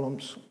health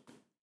problems?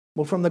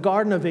 Well, from the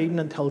Garden of Eden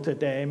until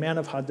today, men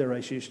have had their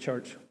issues,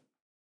 church.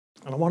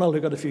 And I want to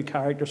look at a few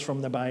characters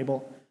from the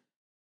Bible.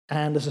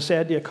 And as I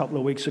said to you a couple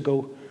of weeks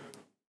ago,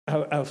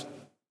 I've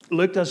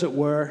looked, as it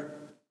were,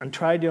 and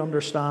tried to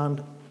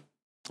understand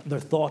their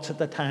thoughts at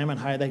the time and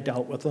how they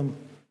dealt with them.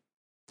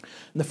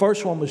 And the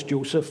first one was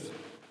Joseph.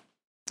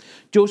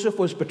 Joseph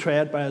was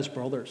betrayed by his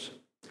brothers.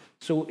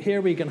 So here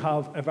we can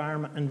have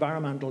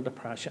environmental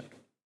depression.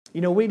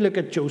 We look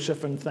at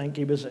Joseph and think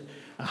he was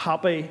a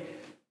happy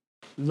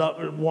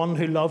one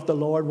who loved the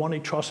Lord, one who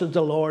trusted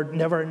the Lord,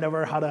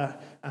 never had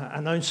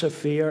an ounce of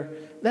fear.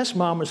 This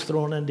man was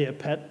thrown into a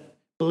pit,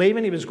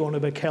 believing he was going to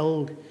be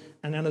killed,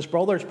 and then his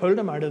brothers pulled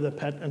him out of the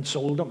pit and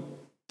sold him.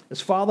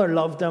 His father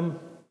loved him,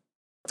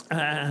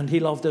 and he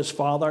loved his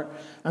father,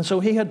 and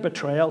so he had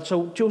betrayal.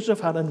 So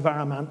Joseph had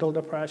environmental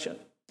depression.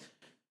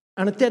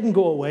 And it didn't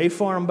go away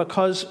for him,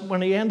 because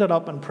when he ended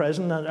up in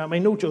prison, and I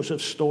know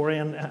Joseph's story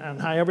and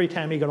how every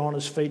time he got on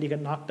his feet, he got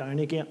knocked down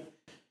again.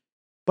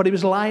 But he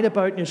was lied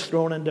about and he was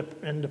thrown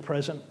into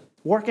prison,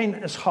 working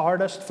his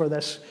hardest for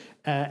this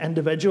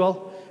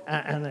individual.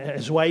 And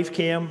his wife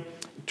came,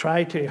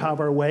 tried to have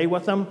her way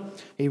with him.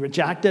 He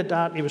rejected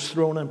that. He was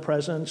thrown in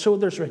prison. So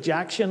there's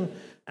rejection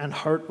and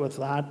hurt with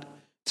that.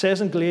 It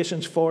says in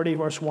Galatians 40,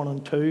 verse 1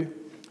 and 2.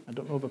 I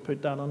don't know if I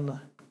put that on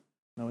the...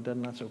 No, I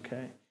didn't. That's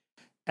okay.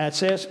 It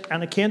says,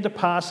 and it came to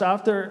pass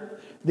after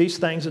these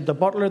things that the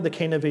butler, the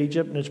king of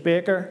Egypt, and his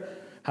baker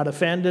had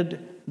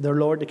offended their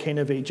lord, the king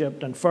of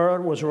Egypt. And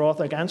Pharaoh was wroth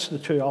against the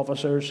two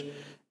officers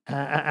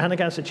and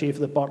against the chief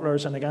of the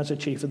butlers and against the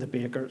chief of the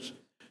bakers.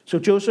 So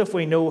Joseph,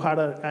 we know, had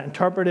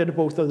interpreted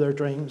both of their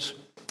dreams.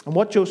 And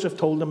what Joseph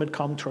told them had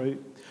come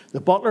true.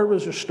 The butler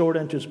was restored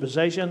into his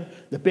position.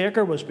 The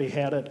baker was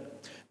beheaded.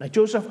 Now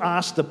Joseph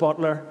asked the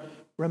butler,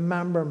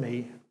 remember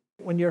me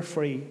when you're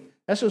free.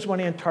 This was when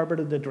he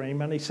interpreted the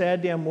dream. And he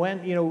said to him, when,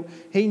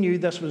 he knew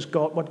this was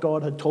God, what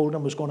God had told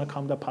him was going to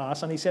come to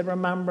pass. And he said,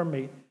 remember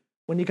me.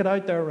 When you get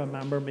out there,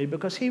 remember me.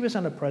 Because he was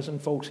in a prison,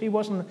 folks. He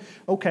wasn't,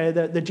 okay,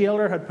 the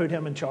jailer had put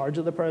him in charge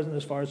of the prison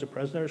as far as the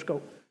prisoners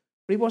go.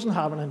 But he wasn't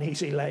having an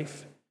easy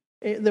life.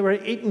 They were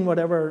eating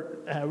whatever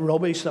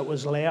rubbish that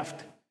was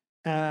left.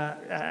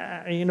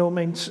 I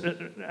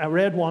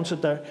read once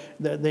that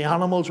the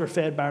animals were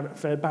fed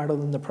better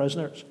than the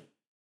prisoners.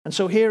 And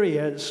so here he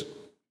is.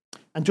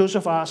 And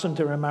Joseph asked him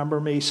to remember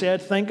me. He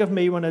said, think of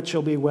me when it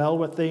shall be well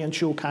with thee, and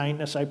show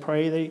kindness, I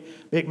pray thee.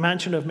 Make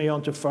mention of me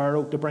unto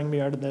Pharaoh to bring me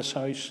out of this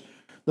house.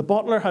 The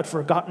butler had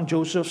forgotten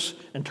Joseph's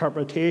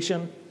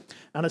interpretation,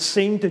 and it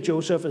seemed to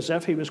Joseph as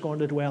if he was going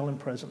to dwell in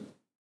prison.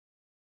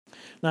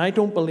 Now, I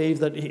don't believe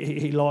that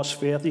he lost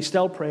faith. He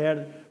still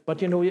prayed. But,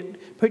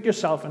 put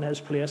yourself in his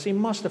place. He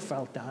must have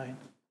felt down.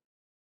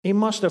 He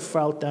must have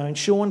felt down,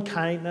 showing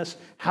kindness,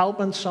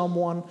 helping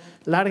someone,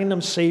 letting them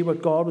see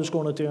what God was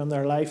going to do in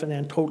their life, and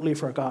then totally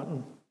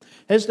forgotten.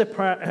 His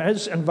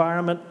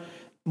environment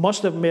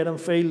must have made him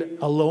feel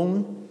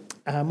alone,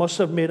 must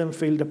have made him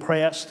feel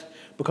depressed,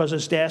 because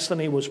his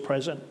destiny was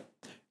prison.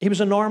 He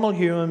was a normal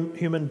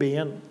human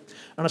being,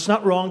 and it's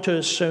not wrong to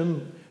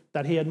assume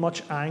that he had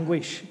much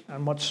anguish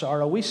and much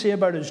sorrow. We say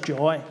about his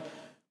joy,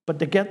 but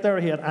to get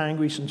there he had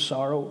anguish and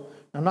sorrow.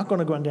 I'm not going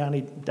to go into any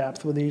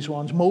depth with these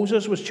ones.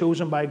 Moses was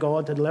chosen by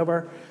God to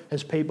deliver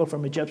his people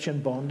from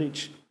Egyptian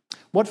bondage.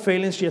 What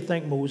feelings do you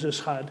think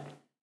Moses had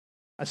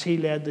as he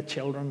led the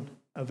children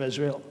of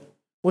Israel?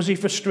 Was he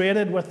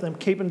frustrated with them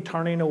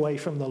turning away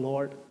from the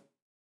Lord?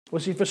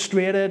 Was he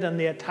frustrated in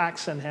the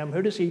attacks on him?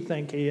 Who does he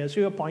think he is?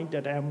 Who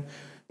appointed him?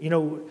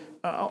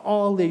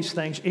 All these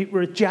things.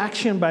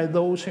 Rejection by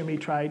those whom he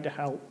tried to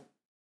help.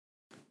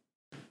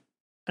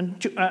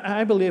 And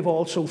I believe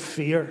also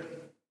fear.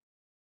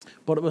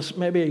 But it was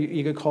maybe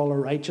you could call a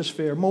righteous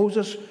fear.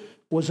 Moses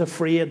was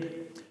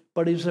afraid,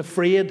 but he was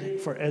afraid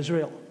for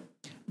Israel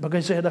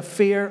because he had a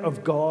fear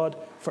of God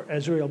for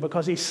Israel,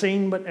 because he's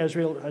seen what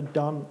Israel had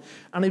done.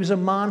 And he was a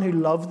man who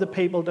loved the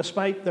people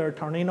despite their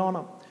turning on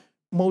him.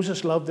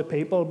 Moses loved the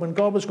people. When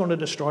God was going to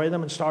destroy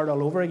them and start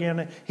all over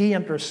again, he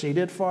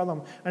interceded for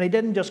them. And he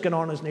didn't just get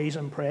on his knees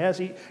and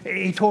pray.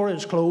 He tore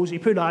his clothes. He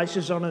put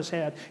ashes on his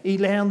head. He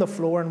lay on the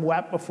floor and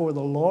wept before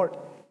the Lord.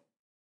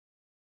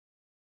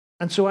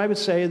 And so I would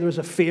say there was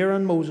a fear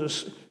in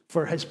Moses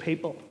for his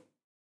people.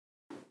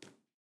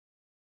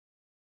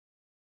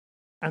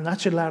 And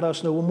that should let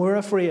us know when we're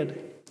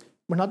afraid,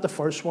 we're not the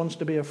first ones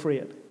to be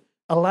afraid.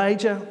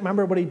 Elijah,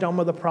 remember what he done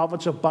with the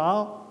prophets of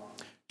Baal?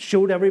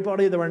 Showed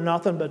everybody they were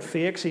nothing but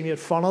fakes. He made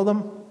fun of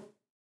them.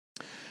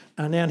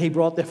 And then he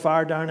brought the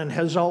fire down on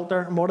his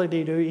altar. And what did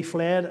he do? He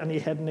fled and he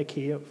hid in a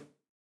cave.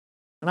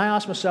 And I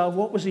asked myself,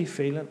 what was he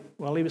feeling?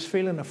 Well, he was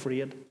feeling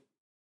afraid.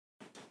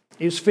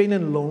 He was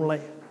feeling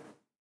lonely.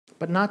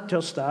 But not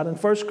just that. In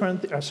 1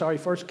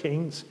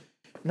 Kings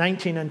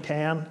 19 and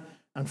 10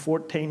 and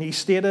 14, he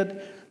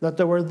stated that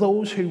there were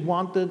those who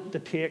wanted to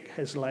take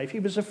his life. He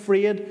was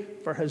afraid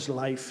for his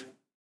life.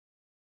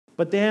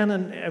 But then,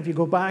 if you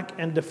go back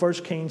into 1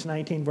 Kings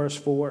 19, verse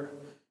 4,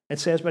 it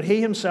says, "But he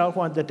himself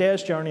went a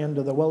day's journey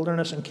into the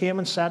wilderness and came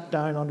and sat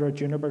down under a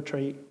juniper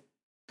tree.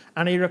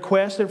 And he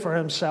requested for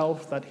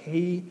himself that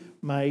he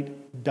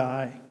might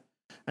die,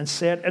 and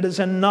said, 'It is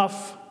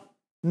enough.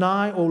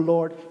 Now, O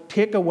Lord,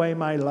 take away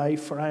my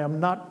life, for I am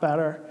not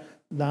better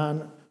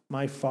than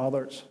my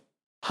fathers.'"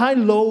 How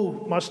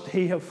low must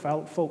he have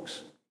felt,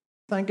 folks?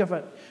 Think of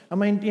it. I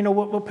mean,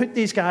 we'll put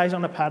these guys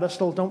on a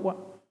pedestal, don't we?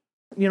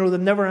 There's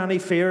never any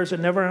fears,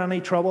 there's never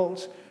any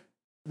troubles.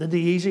 The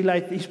easy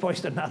life, these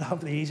boys did not have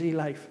the easy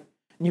life.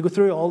 And you go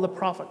through all the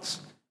prophets.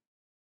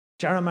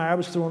 Jeremiah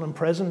was thrown in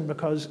prison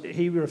because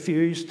he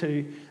refused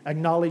to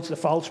acknowledge the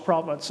false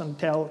prophets and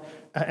tell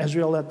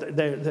Israel that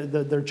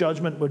their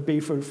judgment would be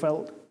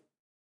fulfilled.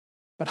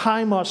 But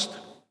how must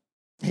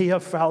he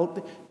have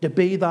felt to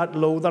be that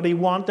low, that he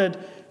wanted,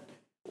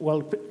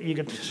 well, you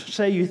could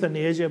say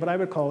euthanasia, but I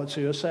would call it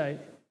suicide.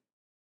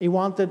 He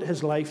wanted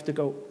his life to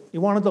go. He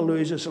wanted to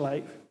lose his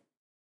life.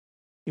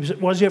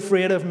 Was he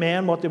afraid of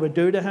men, what they would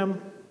do to him?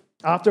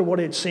 After what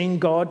he had seen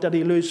God, did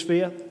he lose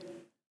faith?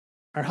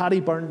 Or had he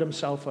burned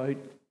himself out?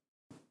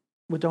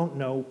 We don't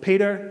know.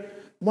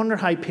 Wonder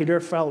how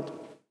Peter felt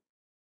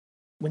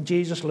when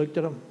Jesus looked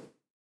at him.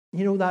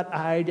 That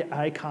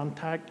eye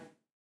contact.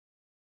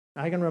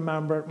 I can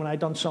remember when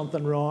I'd done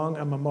something wrong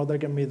and my mother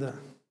gave me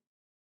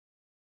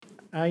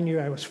I knew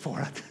I was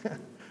for it.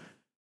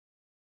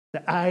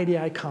 The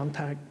eye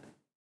contact.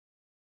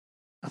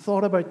 I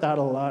thought about that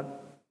a lot.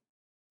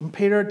 When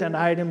Peter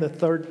denied him the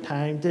third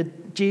time,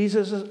 did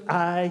Jesus'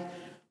 eye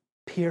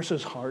pierce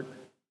his heart?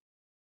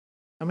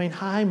 I mean,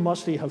 how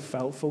must he have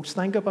felt, folks?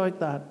 Think about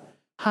that.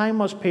 How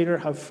must Peter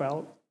have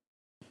felt?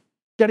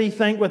 Did he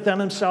think within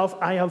himself,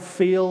 I have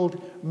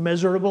failed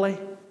miserably?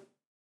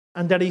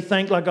 And did he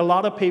think, like a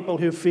lot of people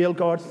who fail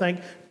God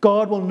think,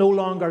 God will no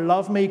longer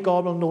love me,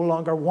 God will no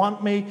longer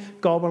want me,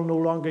 God will no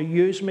longer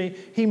use me?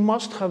 He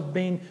must have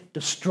been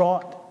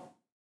distraught.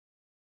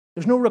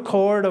 There's no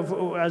record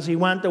of as he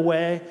went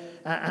away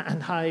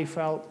and how he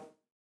felt.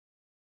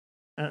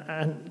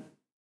 And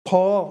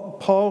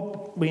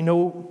Paul, we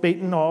know,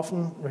 beaten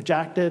often,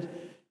 rejected,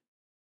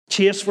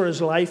 chased for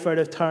his life out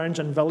of towns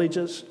and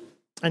villages.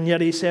 And yet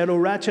he said, "O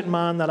wretched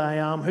man that I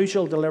am, who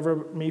shall deliver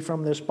me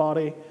from this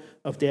body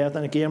of death?"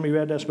 And again, we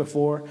read this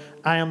before.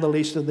 I am the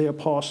least of the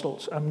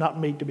apostles. I'm not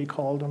meet to be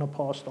called an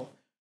apostle.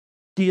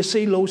 Do you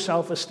see low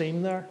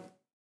self-esteem there?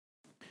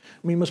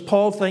 I mean, was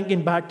Paul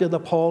thinking back to the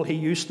Paul he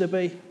used to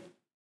be?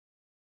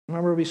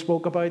 Remember we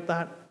spoke about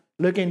that?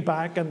 Looking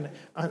back and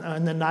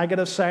the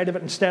negative side of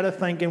it, instead of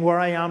thinking where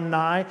I am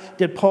now,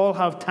 did Paul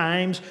have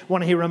times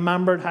when he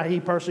remembered how he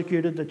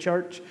persecuted the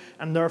church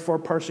and therefore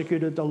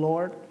persecuted the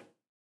Lord?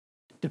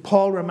 Did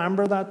Paul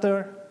remember that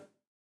there?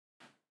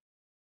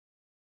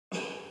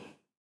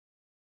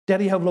 Did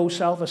he have low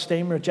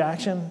self-esteem,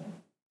 rejection,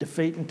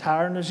 defeat, and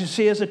tiredness? You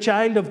see, as a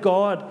child of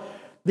God,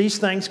 these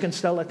things can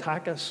still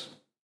attack us.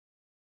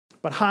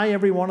 But how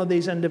every one of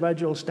these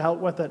individuals dealt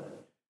with it,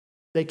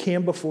 they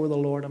came before the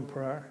Lord in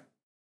prayer.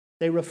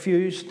 They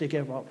refused to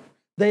give up.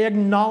 They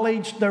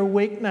acknowledged their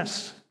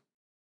weakness.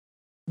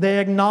 They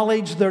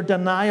acknowledged their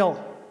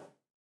denial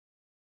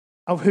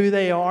of who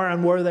they are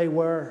and where they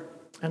were,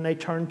 and they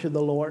turned to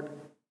the Lord.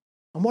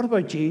 And what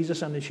about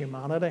Jesus and his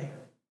humanity?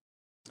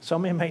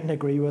 Some of you mightn't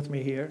agree with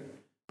me here,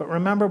 but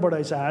remember what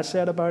Isaiah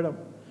said about him.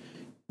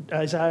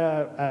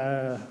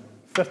 Isaiah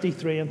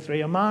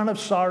 53:3, a man of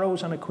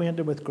sorrows and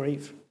acquainted with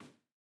grief.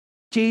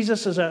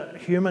 Jesus is a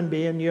human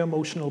being, knew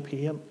emotional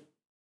pain,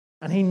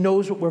 and he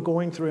knows what we're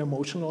going through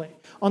emotionally.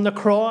 On the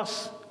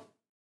cross,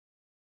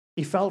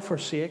 he felt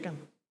forsaken.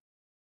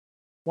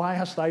 Why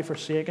hast thou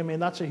forsaken me?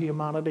 And that's a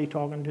humanity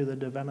talking to the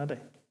divinity.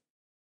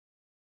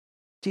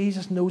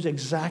 Jesus knows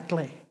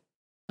exactly.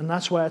 And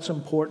that's why it's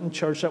important,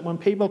 church, that when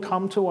people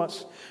come to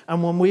us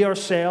and when we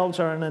ourselves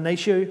are in an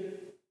issue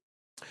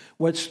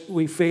which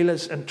we feel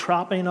is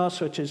entrapping us,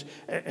 which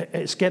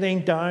is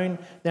getting down,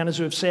 then as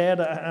we've said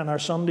in our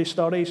Sunday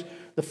studies,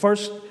 the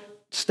first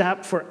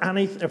step for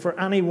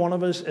any one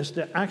of us is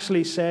to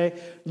actually say,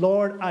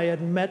 Lord, I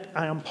admit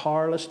I am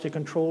powerless to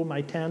control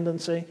my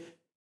tendency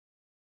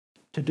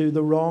to do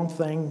the wrong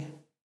thing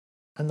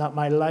and that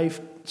my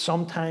life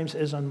sometimes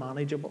is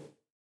unmanageable.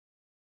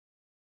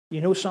 You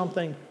know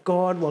something?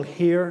 God will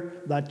hear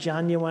that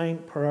genuine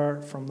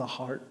prayer from the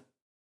heart.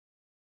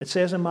 It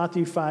says in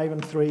Matthew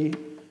 5:3,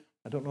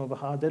 I don't know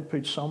if I did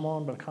put some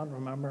on, but I can't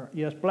remember.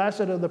 Yes,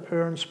 blessed are the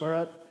poor in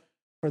spirit,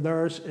 for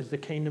theirs is the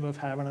kingdom of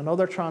heaven.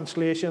 Another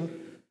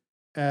translation,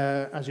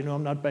 as you know,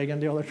 I'm not big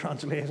into other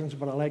translations,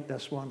 but I like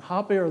this one.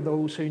 Happy are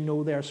those who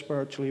know they're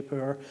spiritually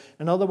poor.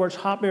 In other words,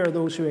 happy are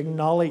those who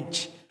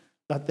acknowledge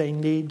that they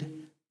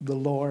need the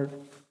Lord.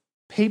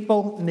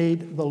 People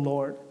need the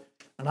Lord.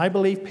 And I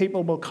believe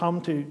people will come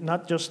to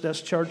not just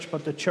this church,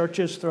 but the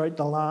churches throughout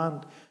the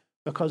land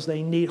because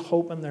they need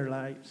hope in their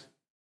lives.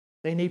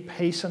 They need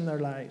peace in their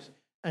lives.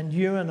 And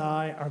you and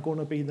I are going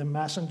to be the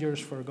messengers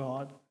for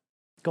God.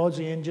 God's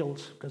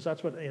angels, because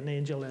that's what an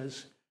angel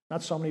is.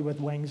 Not somebody with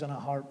wings and a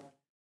harp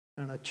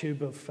and a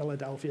tube of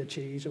Philadelphia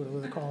cheese, or whatever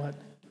they call it.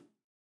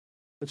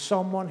 but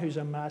someone who's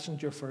a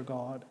messenger for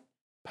God,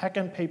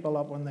 picking people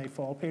up when they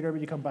fall. Peter,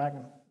 will you come back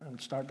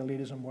and start to lead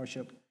us in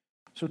worship?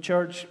 So,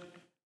 church,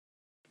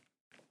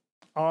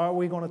 are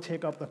we going to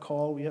take up the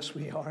call? Yes,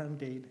 we are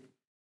indeed.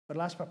 But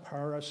let's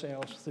prepare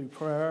ourselves through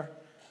prayer,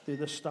 through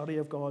the study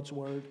of God's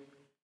Word,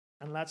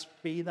 and let's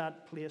be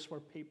that place where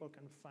people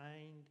can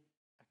find